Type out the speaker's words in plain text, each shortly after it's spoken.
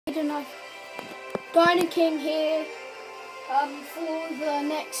everyone, Dino King here for the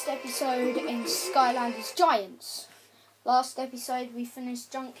next episode in Skylanders Giants. Last episode we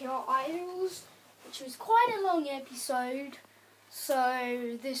finished Junkyard Idols, which was quite a long episode,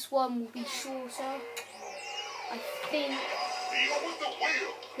 so this one will be shorter. I think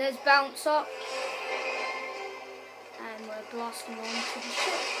there's Bounce Up, and we're blasting on to the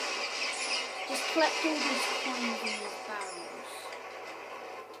ship. Just collect all these coins in these barrels.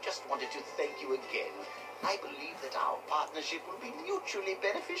 Just wanted to thank you again. I believe that our partnership will be mutually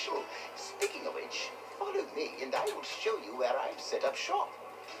beneficial. Speaking of which, follow me and I will show you where I've set up shop.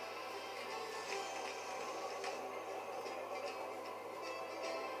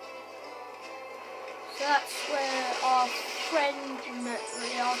 So that's where our friend met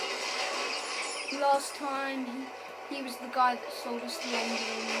Ria. Last time he was the guy that sold us the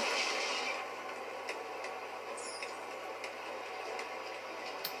engine.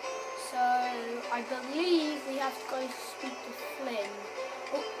 So I believe we have to go speak to Flynn.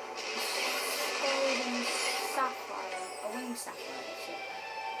 Oh, golden sapphire, a wing sapphire. That's it.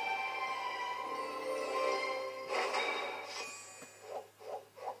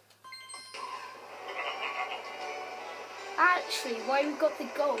 Actually, while we got the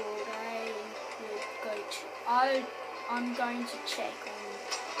gold, I'm going to check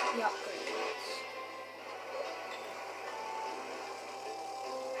on the upgrades.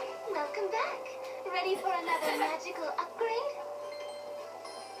 Welcome back. Ready for another magical upgrade?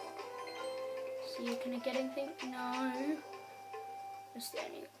 So can I get anything? No. That's the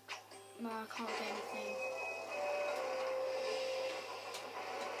only. No, I can't get anything.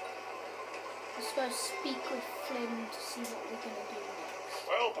 Let's go speak with Flynn to see what we're going to do next.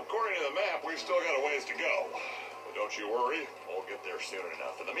 Well, according to the map, we've still got a ways to go. But don't you worry, we'll get there soon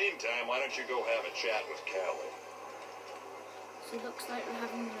enough. In the meantime, why don't you go have a chat with Callie? So it looks like we're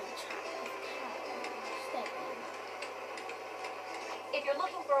having a chat with Callie. If you're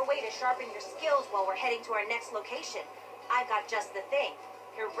looking for a way to sharpen your skills while we're heading to our next location, I've got just the thing.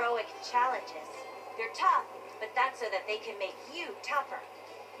 Heroic challenges. They're tough, but that's so that they can make you tougher.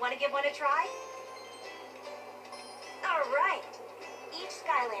 Want to give one a try? All right. Each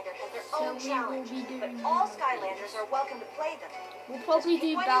Skylander has their own challenge, but all Skylanders are welcome to play them. We'll probably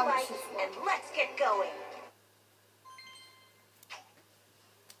do bounces and let's get going.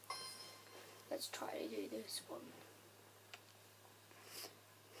 Let's try to do this one.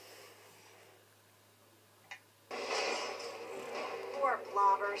 Poor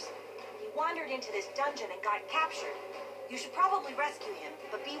Blobbers. He wandered into this dungeon and got captured. You should probably rescue him,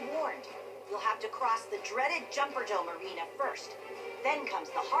 but be warned. You'll have to cross the dreaded Jumper Dome arena first. Then comes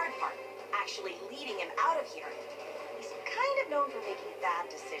the hard part, actually leading him out of here. He's kind of known for making bad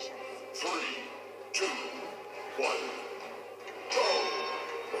decisions. 3, 2, 1, go!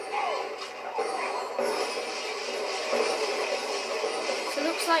 So it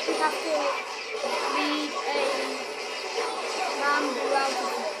looks like we have to lead a ramble out of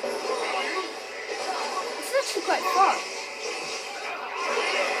here. It's actually quite fun.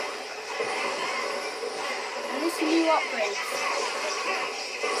 And this new upgrades.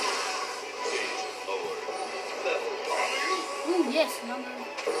 Ooh, yes, number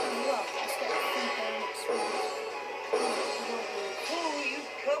level up. Let's get a free game experience. Oh,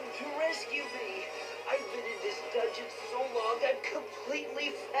 you've come to rescue me. I've been in this dungeon so long, I'm completely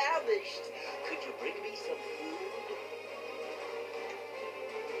famished. Could you bring me some food?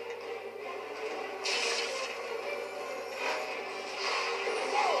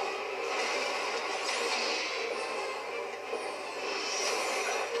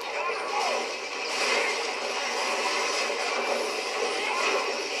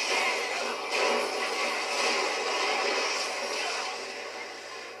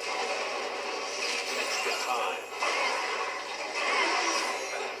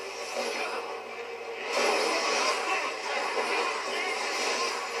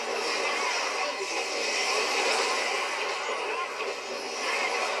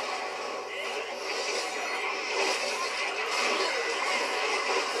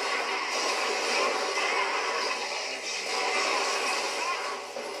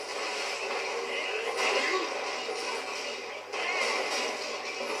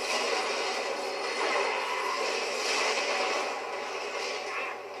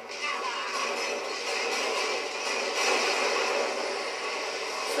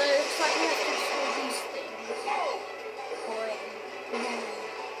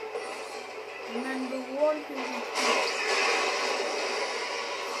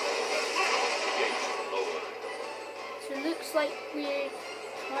 So it looks like we're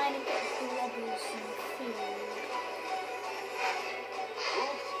trying to get the robbers some food.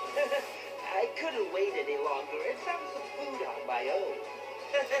 Oops. couldn't wait any longer and found some food on my own.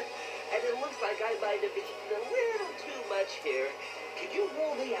 And it looks like I might have eaten a little too much here. Can you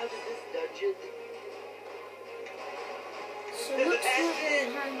roll me out of this dungeon? So it looks like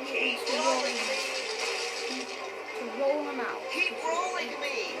we're having Keep to rolling me. roll them out. Keep rolling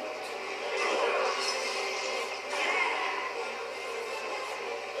me.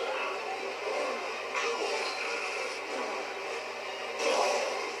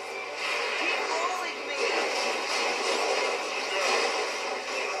 Keep rolling me.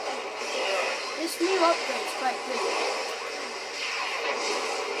 This new upgrade's quite good.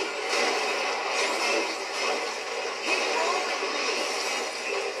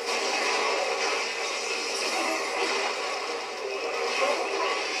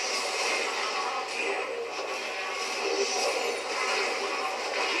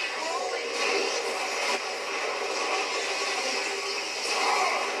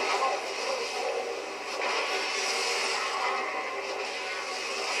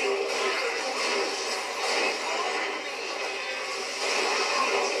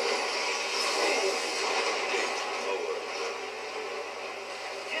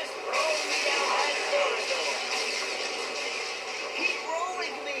 Just roll me down that corridor. Keep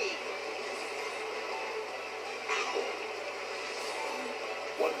rolling me.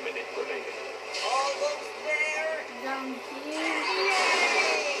 1 minute remaining. Almost there. Down here.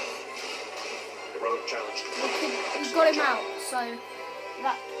 Yay! Heroic challenge complete. We got him out, so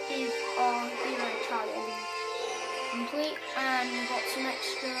that is our hero challenge complete, and we've got some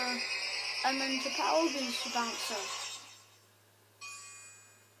extra element of power boost for Bouncer.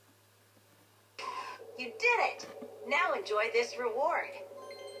 You did it! Now enjoy this reward.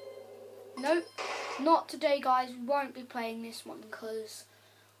 Nope, not today, guys. We won't be playing this one because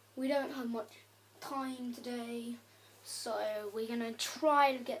we don't have much time today. So we're gonna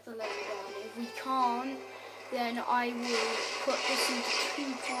try to get the level done. If we can't, then I will put this into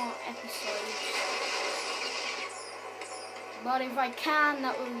 2-part episodes. But if I can,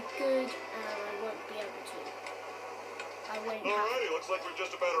 that will be good, and I won't be able to. I won't have. Alrighty, looks like we've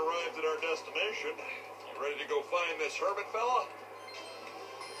just about arrived at our destination. You ready to go find this hermit fella?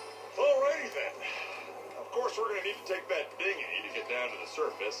 Alrighty then. Of course, we're gonna need to take that dinghy to get down to the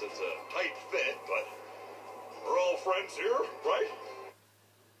surface. It's a tight fit, but we're all friends here, right?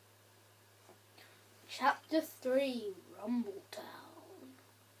 Chapter 3, Rumbletown.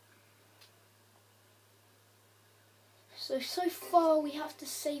 So far we have to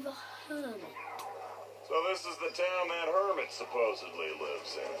save a hermit. So this is the town that hermit supposedly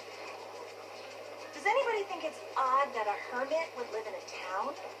lives in. Does anybody think it's odd that a hermit would live in a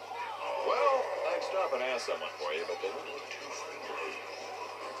town? Well, I'd stop and ask someone for you, but they don't look too friendly.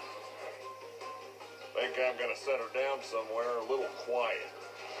 Think I'm gonna set her down somewhere a little quiet.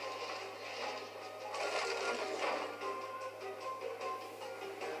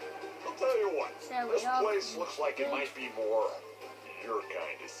 I'll tell you what, There we this are. place looks like it might be more your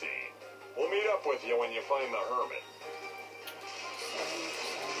kind of scene. We'll meet up with you when you find the hermit.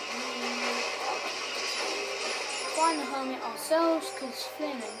 Find the hermit ourselves because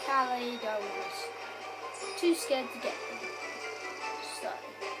Flynn and Callie don't want us. Too scared to get them. So,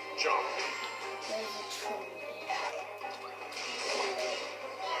 Jump. there's a troll here.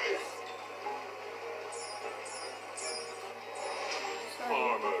 So,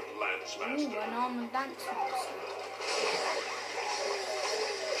 Armored Lance ooh, Master. an armored dance master.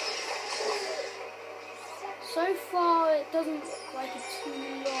 So far, it doesn't look like a too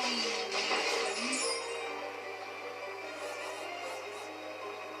long mission.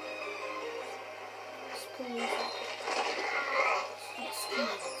 Let's pull this up. Let's do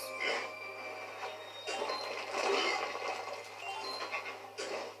this.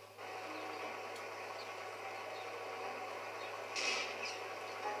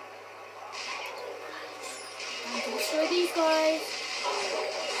 Time to destroy these guys.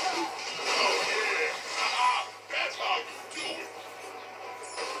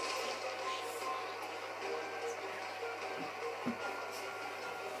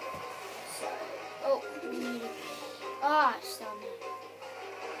 Oh, we need it. Ah, it's down there.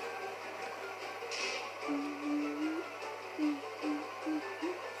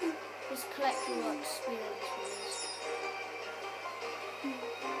 Just collect your experience points.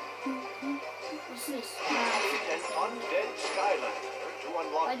 What's this? An undead Skylander to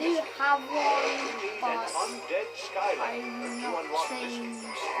unlock I do have one, You need an but undead I Skylander will to not unlock this. change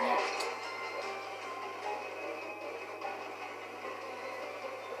yet.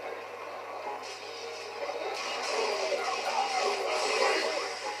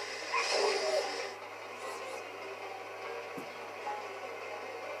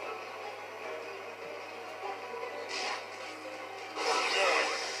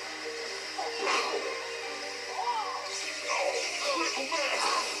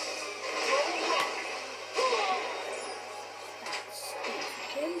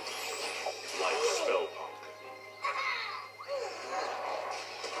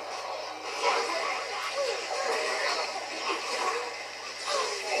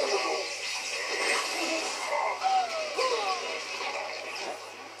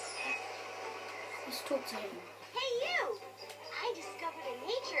 Let's talk to him. Hey, you! I discovered a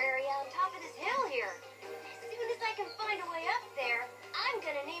nature area on top of this hill here. As soon as I can find a way up there, I'm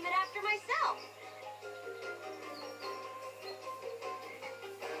gonna name it after myself.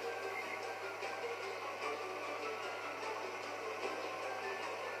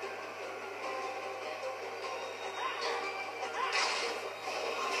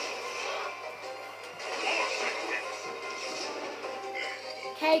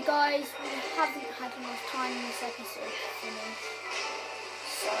 Okay guys, we haven't had enough time in this episode to finish.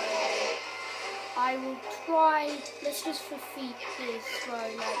 So I will try, let's just defeat this Throw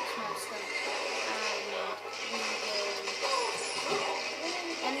Legs Master and we will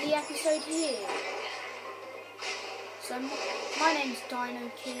end the episode here. So my name's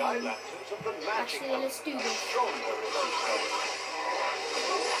Dino King. Actually, let's do this.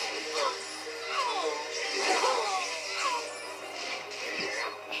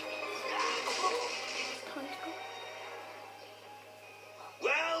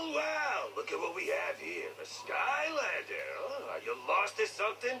 Look at what we have here. A Skylander. Oh, are you lost or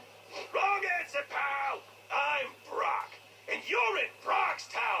something? Wrong answer, pal! I'm Brock, and you're in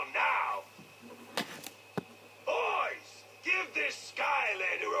Brockstown now! Boys, give this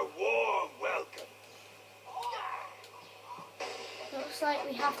Skylander a warm welcome. Looks like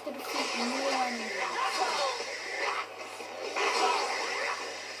we have to defeat more enemies.